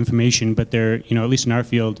release HIPAA information, but there, at least in our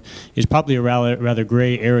field, is probably a rather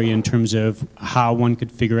gray area in terms of how one could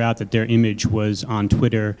figure out that their image was on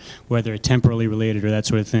Twitter, whether it's temporally related or that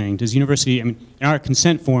sort of thing. Does university, in our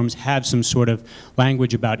consent forms, have some sort of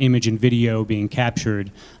language about image and video being captured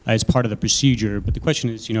as part of the procedure? But the question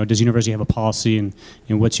is, does university have a policy, and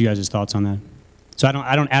what's you guys' thoughts on that? So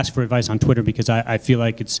I don't ask for advice on Twitter because I feel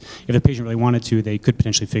like if the patient really wanted to, they could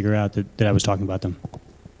potentially figure out that I was talking about them.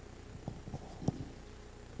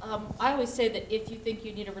 I always say that if you think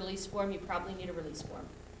you need a release form, you probably need a release form.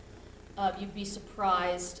 You'd be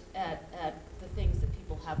surprised at the things that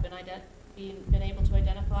people have been able to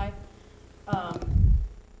identify.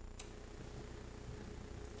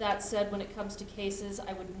 That said, when it comes to cases,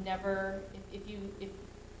 I would never, if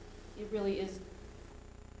it really is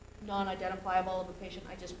non-identifiable of a patient,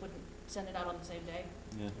 I just wouldn't send it out on the same day.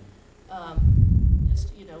 Yeah.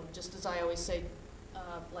 Just as I always say,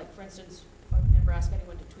 like for instance, I would never ask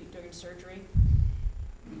anyone to tweet during surgery.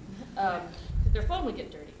 Their phone would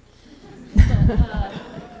get dirty.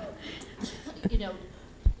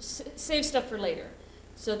 Save stuff for later,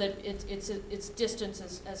 so that it's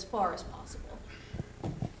distance as far as possible.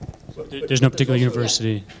 There's no particular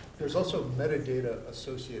university. There's also metadata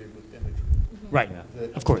associated with imagery. Right,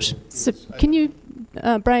 of course. So can you,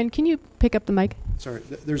 Brian, can you pick up the mic? Sorry,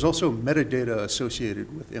 there's also metadata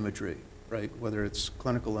associated with imagery, right? Whether it's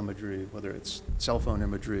clinical imagery, whether it's cell phone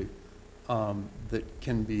imagery, that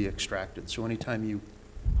can be extracted. So anytime you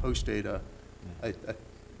post data, I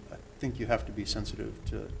think you have to be sensitive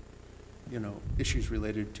to, issues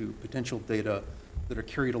related to potential data that are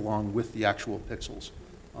carried along with the actual pixels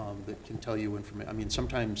that can tell you information. I mean,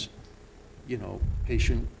 sometimes,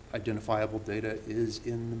 patient identifiable data is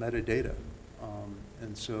in the metadata.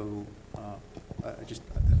 And so I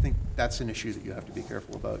think that's an issue that you have to be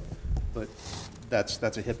careful about. But that's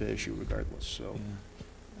a HIPAA issue regardless. So. Yeah.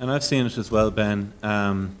 And I've seen it as well, Ben.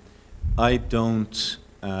 I don't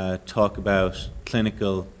talk about clinic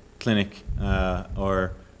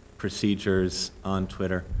or procedures on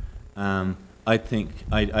Twitter. I think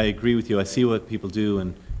I agree with you. I see what people do,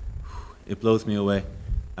 and it blows me away.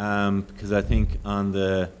 Because I think on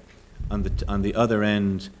the other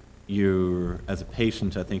end, as a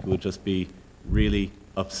patient, I think it would just be really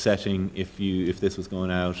upsetting if this was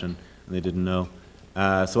going out and they didn't know.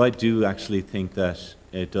 So I do actually think that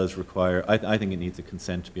it does require. I think it needs a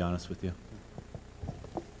consent, to be honest with you.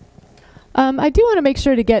 I do want to make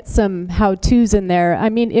sure to get some how-tos in there. I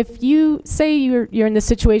mean, if you say you're in this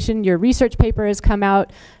situation, your research paper has come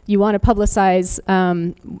out, you want to publicize,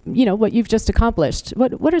 what you've just accomplished.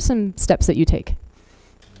 What are some steps that you take?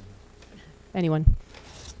 Anyone?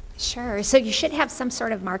 Sure. So you should have some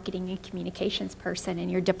sort of marketing and communications person in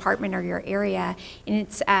your department or your area. And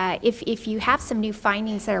it's if you have some new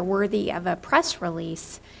findings that are worthy of a press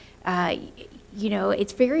release,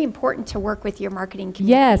 it's very important to work with your marketing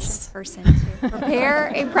communications person to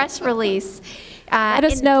prepare a press release. Let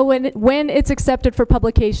us know when it's accepted for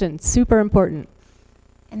publication. Super important.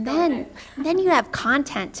 And then you have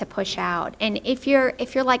content to push out. And if you're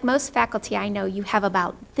like most faculty I know, you have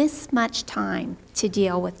about this much time to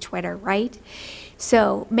deal with Twitter, right?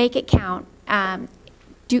 So make it count.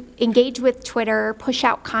 Engage with Twitter, push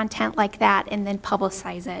out content like that, and then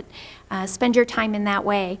publicize it. Spend your time in that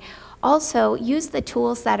way. Also, use the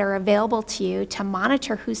tools that are available to you to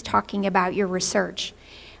monitor who's talking about your research.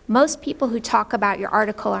 Most people who talk about your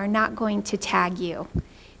article are not going to tag you.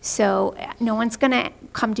 So no one's going to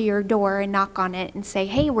come to your door and knock on it and say,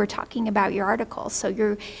 hey, we're talking about your article.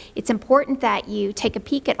 So it's important that you take a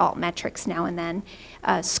peek at altmetrics now and then.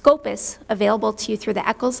 Scopus, available to you through the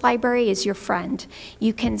Eccles Library, is your friend.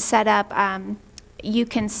 You can set up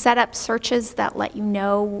searches that let you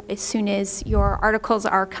know as soon as your articles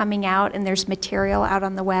are coming out and there's material out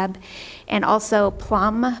on the web. And also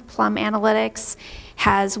Plum Analytics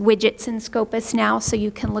has widgets in Scopus now, so you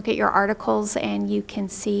can look at your articles and you can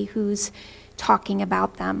see who's talking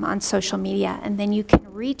about them on social media. And then you can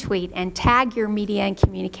retweet and tag your media and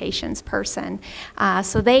communications person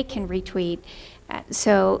so they can retweet.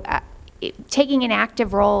 Taking an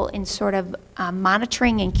active role in sort of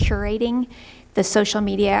monitoring and curating the social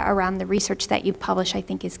media around the research that you publish, I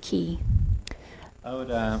think, is key. I would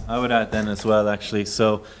add then as well, actually.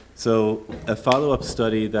 So a follow-up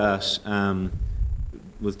study that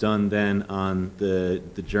was done then on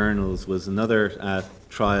the journals was another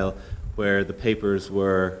trial where the papers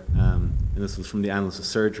were, and this was from the Annals of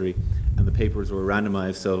Surgery, and the papers were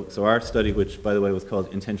randomized. So our study, which by the way was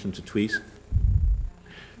called Intention to Tweet.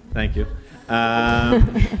 Thank you.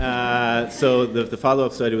 So the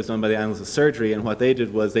follow-up study was done by the Annals of Surgery, and what they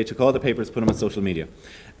did was they took all the papers, put them on social media,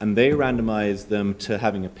 and they randomized them to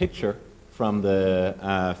having a picture from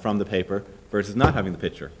the paper versus not having the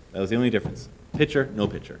picture. That was the only difference. Picture, no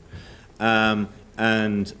picture.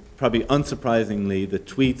 And probably unsurprisingly, the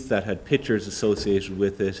tweets that had pictures associated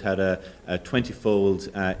with it had a 20-fold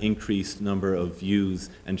increased number of views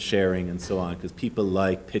and sharing and so on, because people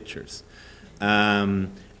like pictures.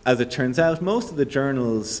 As it turns out, most of the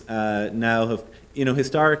journals now have, you know,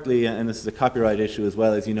 historically, and this is a copyright issue as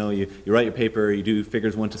well, as you know, you write your paper, you do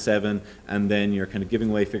figures 1 to 7, and then you're kind of giving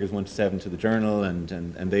away figures 1 to 7 to the journal, and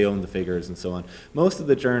they own the figures and so on. Most of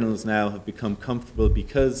the journals now have become comfortable,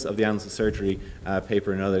 because of the Annals of Surgery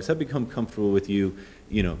paper and others, have become comfortable with you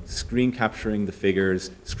know, screen capturing the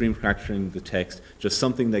figures, screen capturing the text, just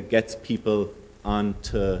something that gets people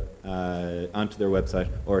onto their website,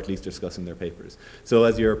 or at least discussing their papers. So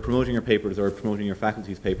as you're promoting your papers or promoting your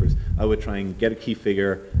faculty's papers, I would try and get a key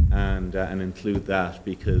figure and include that,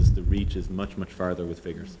 because the reach is much, much farther with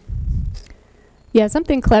figures. Yeah,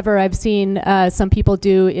 something clever I've seen some people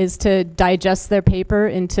do is to digest their paper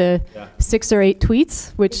into 6 or 8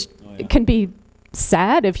 tweets, which can be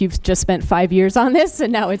sad if you've just spent 5 years on this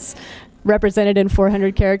and now it's represented in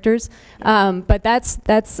 400 characters. But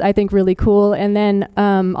that's I think really cool. And then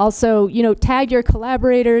also, you know, tag your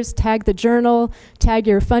collaborators, tag the journal, tag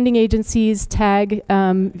your funding agencies, tag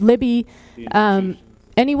Libby,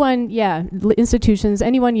 anyone, institutions,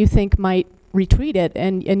 anyone you think might retweet it,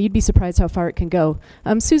 and you'd be surprised how far it can go.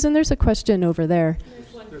 Susan, there's a question over there.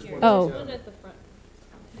 There's one Oh. There's one at the front.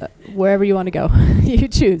 Wherever you want to go, you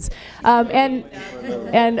choose. And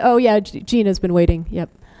oh yeah, Gina's been waiting. Yep.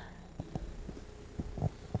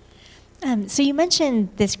 So you mentioned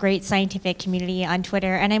this great scientific community on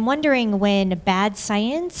Twitter, and I'm wondering, when bad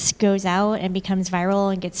science goes out and becomes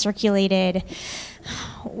viral and gets circulated,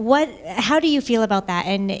 how do you feel about that?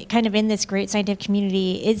 And kind of in this great scientific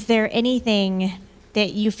community, is there anything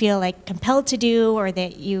that you feel like compelled to do, or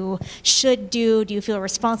that you should do? Do you feel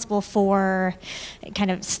responsible for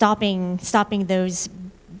kind of stopping those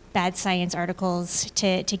bad science articles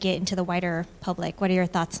to get into the wider public? What are your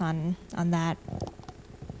thoughts on that?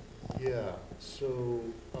 Yeah, so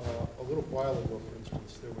a little while ago, for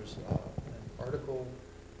instance, there was an article.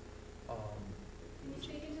 Can you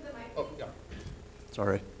speak into the mic? Oh, yeah.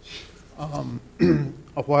 Sorry.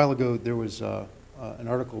 A while ago, there was an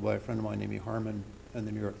article by a friend of mine, Amy Harmon, in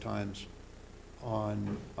the New York Times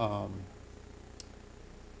on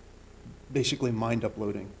basically mind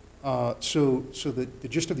uploading. So the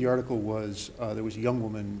gist of the article was there was a young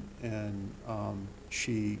woman, and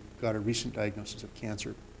she got a recent diagnosis of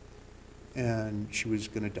cancer, and she was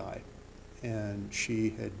going to die. And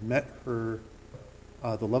she had met the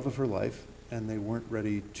love of her life, and they weren't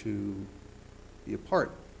ready to be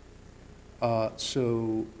apart.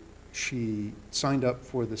 So she signed up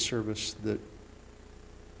for the service that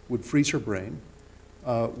would freeze her brain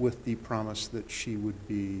with the promise that she would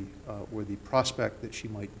be, or the prospect that she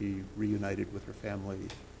might be reunited with her family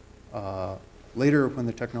later, when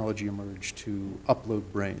the technology emerged to upload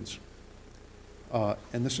brains.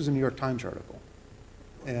 And this was a New York Times article.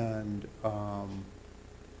 And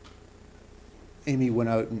Amy went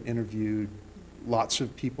out and interviewed lots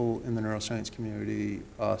of people in the neuroscience community,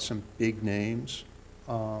 some big names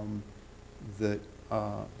that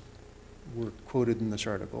were quoted in this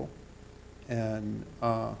article. And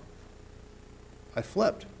I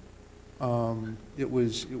flipped. It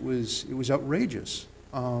was outrageous.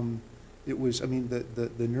 It was, I mean, the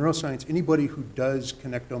neuroscience, anybody who does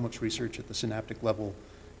connectomics research at the synaptic level,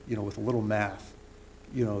 you know, with a little math,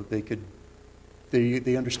 you know,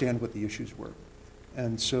 they understand what the issues were.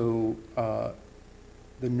 And so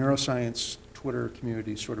the neuroscience Twitter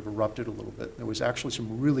community sort of erupted a little bit. There was actually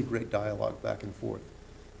some really great dialogue back and forth.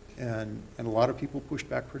 And a lot of people pushed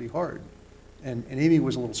back pretty hard. And Amy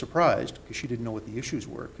was a little surprised, because she didn't know what the issues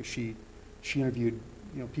were, because she interviewed,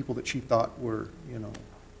 you know, people that she thought were, you know,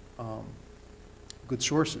 good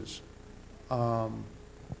sources.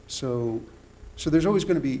 So there's always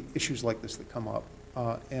going to be issues like this that come up.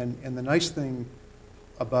 And the nice thing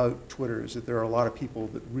about Twitter is that there are a lot of people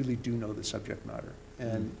that really do know the subject matter,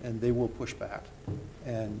 and they will push back,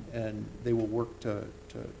 and they will work to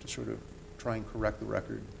sort of try and correct the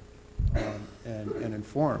record and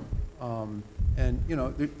inform. And you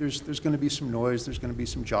know, there's going to be some noise, there's going to be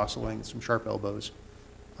some jostling, some sharp elbows,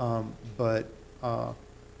 but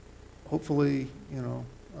hopefully, you know,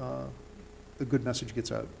 the good message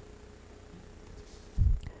gets out.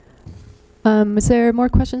 Is there more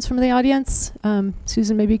questions from the audience?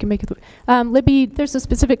 Susan, maybe you can make it. Libby, there's a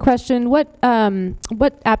specific question. What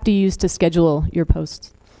app do you use to schedule your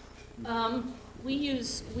posts? We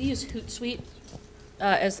use Hootsuite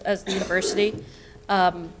as the university.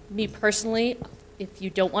 Me personally, if you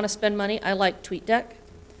don't want to spend money, I like TweetDeck.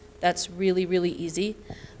 That's really, really easy.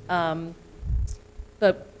 But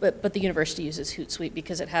the university uses Hootsuite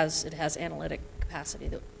because it has analytic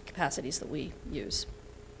capacities that we use.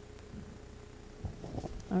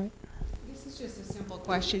 All right. This is just a simple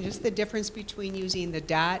question, just the difference between using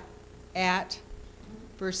the .at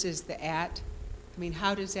versus the @ I mean,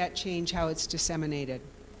 how does that change how it's disseminated?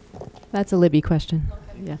 That's a Libby question.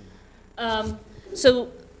 Yeah. So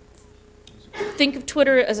think of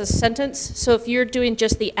Twitter as a sentence. So if you're doing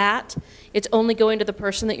just the @ it's only going to the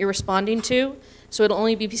person that you're responding to. So it'll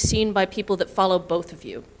only be seen by people that follow both of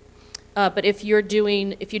you. But if you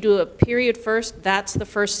do a period first, that's the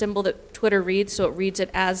first symbol that Twitter reads, so it reads it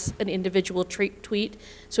as an individual tweet.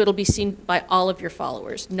 So it'll be seen by all of your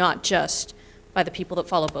followers, not just by the people that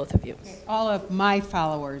follow both of you. All of my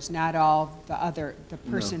followers, not all the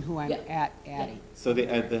person who I'm adding. So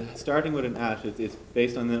the starting with an @ is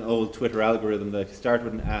based on an old Twitter algorithm that if you start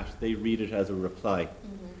with an @ they read it as a reply.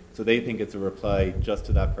 So they think it's a reply just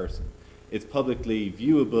to that person. It's publicly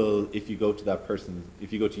viewable if you go to that person.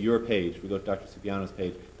 If you go to your page, if we go to Dr. Cipriano's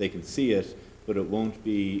page, they can see it, but it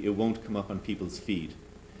won't come up on people's feed.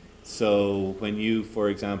 So when you, for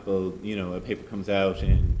example, a paper comes out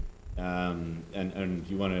and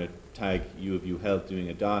you want to tag U of U Health, doing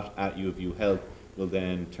a dot at U of U Health will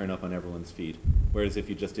then turn up on everyone's feed. Whereas if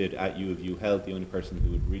you just did at U of U Health, the only person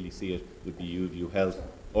who would really see it would be U of U Health,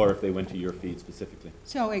 or if they went to your feed specifically.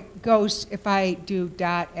 So it goes, if I do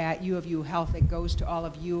dot at U of U Health, it goes to all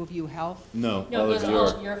of U of U Health? No, No, all it goes of to all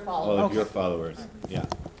of your followers. All of Okay. your followers, yeah.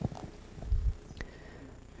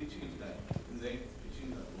 They changed that. They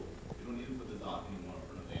changed that rule. You don't need to put the dot anymore in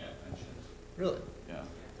front of the ad mentions. Really? Yeah.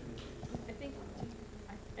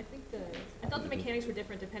 I thought the mechanics were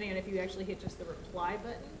different depending on if you actually hit just the reply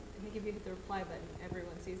button. I think if you hit the reply button,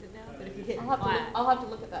 everyone sees it now. But if you hit I'll have to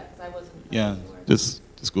look at that because I wasn't. Yeah, just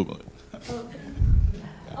Google it.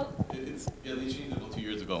 Oh. They changed it about 2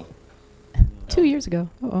 years ago. 2 years ago.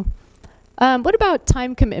 Uh-oh. What about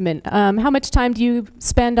time commitment? How much time do you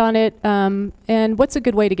spend on it? And what's a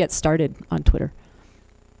good way to get started on Twitter?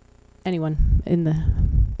 Anyone in the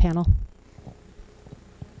panel?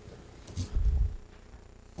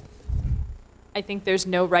 I think there's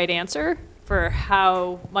no right answer for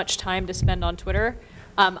how much time to spend on Twitter.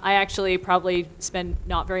 I actually probably spend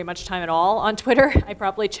not very much time at all on Twitter. I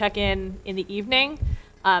probably check in the evening.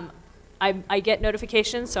 I get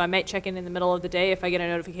notifications, so I might check in the middle of the day if I get a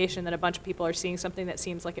notification that a bunch of people are seeing something that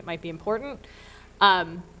seems like it might be important.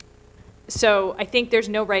 So I think there's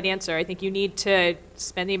no right answer. I think you need to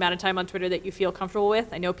spend the amount of time on Twitter that you feel comfortable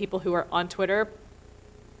with. I know people who are on Twitter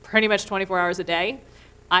pretty much 24 hours a day.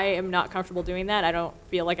 I am not comfortable doing that. I don't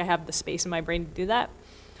feel like I have the space in my brain to do that.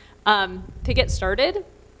 To get started,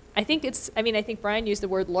 I think Brian used the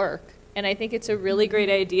word lurk, and I think it's a really great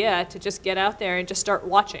idea to just get out there and just start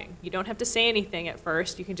watching. You don't have to say anything at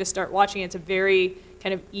first. You can just start watching. It's a very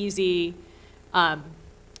kind of easy,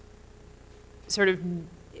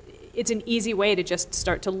 it's an easy way to just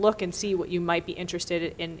start to look and see what you might be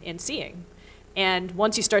interested in seeing. And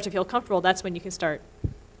once you start to feel comfortable, that's when you can start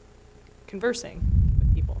conversing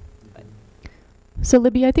with people. But. So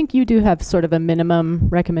Libby, I think you do have sort of a minimum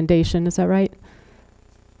recommendation, is that right?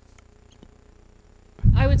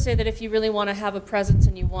 I would say that if you really want to have a presence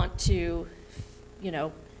and you want to,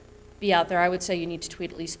 be out there, I would say you need to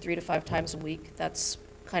tweet at least 3 to 5 times a week. That's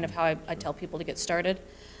kind of how I tell people to get started.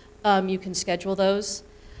 You can schedule those.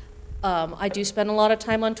 I do spend a lot of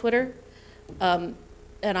time on Twitter, and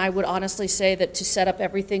I would honestly say that to set up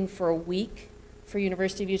everything for a week for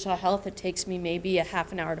University of Utah Health, it takes me maybe a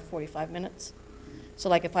half an hour to 45 minutes. So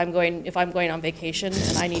like if I'm going on vacation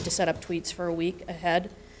and I need to set up tweets for a week ahead,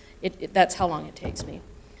 that's how long it takes me.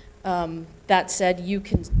 That said, you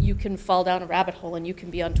can fall down a rabbit hole and you can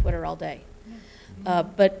be on Twitter all day.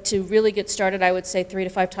 But to really get started, I would say 3 to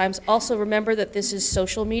 5 times. Also remember that this is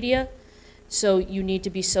social media, so you need to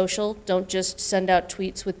be social. Don't just send out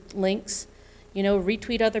tweets with links.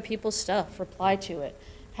 Retweet other people's stuff, reply to it,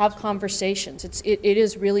 have conversations. It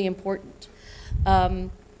is really important.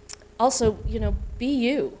 Also, be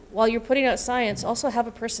you. While you're putting out science, also have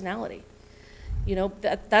a personality.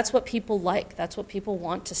 That's what people like. That's what people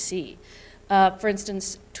want to see. For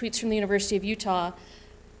instance, tweets from the University of Utah,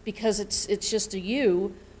 because it's just a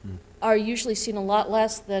you, are usually seen a lot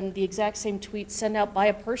less than the exact same tweet sent out by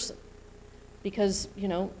a person. Because,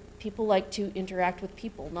 people like to interact with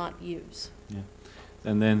people, not yous. Yeah.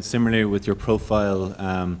 And then similarly with your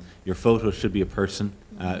profile, your photo should be a person,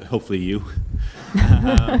 hopefully you.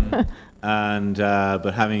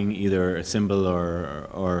 But having either a symbol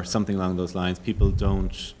or something along those lines, people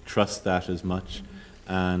don't trust that as much,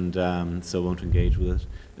 and so won't engage with it.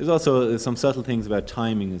 There's also some subtle things about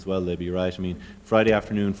timing as well, Libby, right? I mean, Friday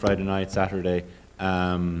afternoon, Friday night, Saturday,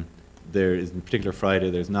 there is, in particular Friday,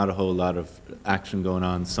 there's not a whole lot of action going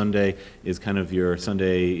on. Sunday is kind of your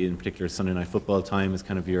Sunday, in particular Sunday night football time is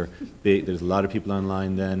kind of your big, there's a lot of people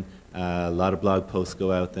online then, a lot of blog posts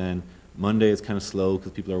go out then. Monday is kind of slow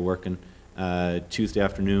because people are working. Tuesday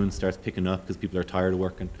afternoon starts picking up because people are tired of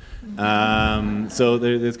working. So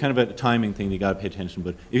there's kind of a timing thing you got to pay attention.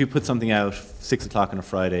 But if you put something out 6 o'clock on a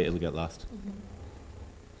Friday, it'll get lost.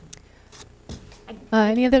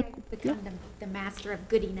 Any other? Become the master of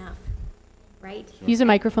good enough, right? Use a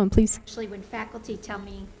microphone, please. Actually, when faculty tell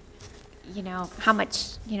me, how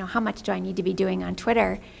much do I need to be doing on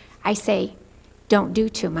Twitter, I say, don't do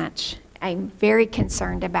too much. I'm very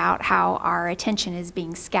concerned about how our attention is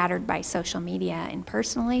being scattered by social media. And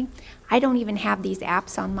personally, I don't even have these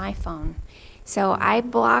apps on my phone. So I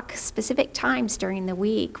block specific times during the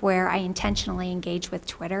week where I intentionally engage with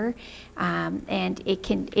Twitter. And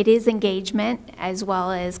it is engagement as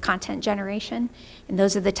well as content generation. And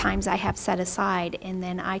those are the times I have set aside. And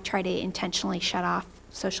then I try to intentionally shut off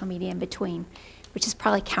social media in between, which is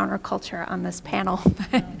probably counterculture on this panel.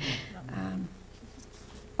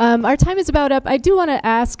 Our time is about up. I do want to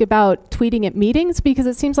ask about tweeting at meetings because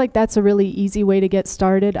it seems like that's a really easy way to get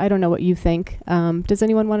started. I don't know what you think. Does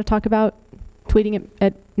anyone want to talk about tweeting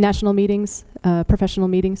at national meetings, professional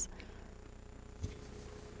meetings?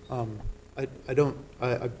 I don't.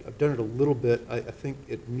 I've done it a little bit. I think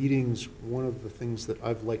at meetings, one of the things that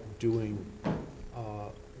I've liked doing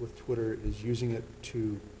with Twitter is using it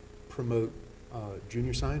to promote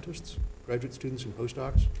junior scientists, graduate students, and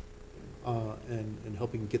postdocs. And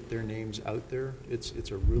helping get their names out there.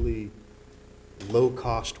 It's a really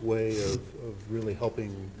low-cost way of really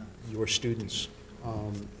helping your students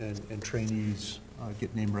and trainees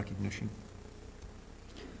get name recognition.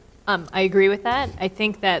 I agree with that. I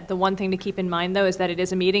think that the one thing to keep in mind, though, is that it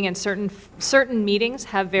is a meeting, and certain meetings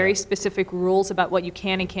have very specific rules about what you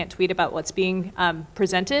can and can't tweet about what's being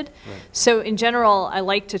presented. Right. So in general, I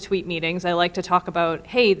like to tweet meetings. I like to talk about,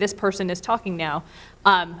 hey, this person is talking now.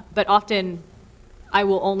 But often, I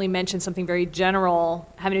will only mention something very general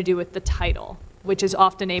having to do with the title, which is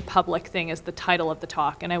often a public thing as the title of the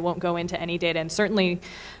talk, and I won't go into any data, and certainly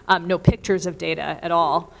no pictures of data at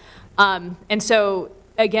all. And so,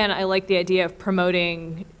 again, I like the idea of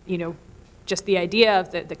promoting, just the idea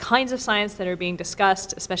of the kinds of science that are being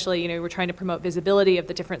discussed, especially, we're trying to promote visibility of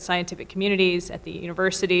the different scientific communities at the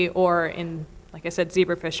university or in, like I said,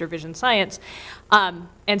 zebrafish or vision science.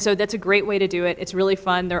 And so that's a great way to do it. It's really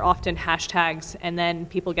fun. They're often hashtags, and then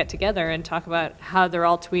people get together and talk about how they're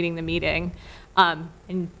all tweeting the meeting.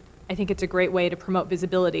 And I think it's a great way to promote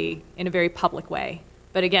visibility in a very public way.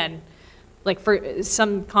 But again, like for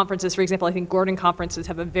some conferences, for example, I think Gordon conferences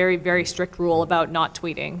have a very, very strict rule about not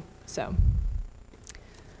tweeting. So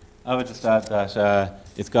I would just add that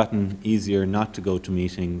it's gotten easier not to go to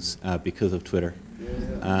meetings because of Twitter.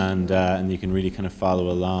 And you can really kind of follow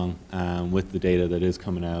along with the data that is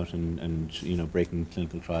coming out and breaking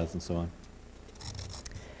clinical trials and so on.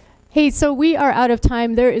 Hey, so we are out of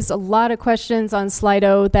time. There is a lot of questions on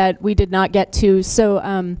Slido that we did not get to.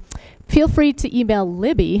 So feel free to email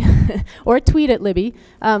Libby or tweet at Libby,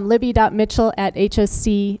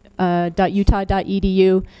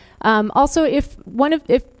 libby.mitchell@hsc.utah.edu. Also, if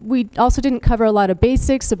we also didn't cover a lot of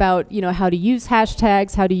basics about how to use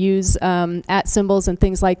hashtags, how to use @ symbols and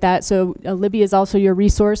things like that. So Libby is also your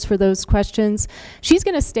resource for those questions. She's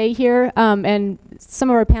going to stay here, and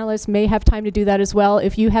some of our panelists may have time to do that as well.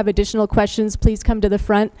 If you have additional questions, please come to the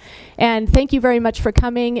front. And thank you very much for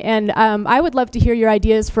coming. And I would love to hear your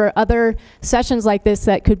ideas for other sessions like this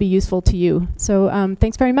that could be useful to you. So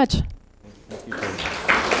thanks very much. Thank you.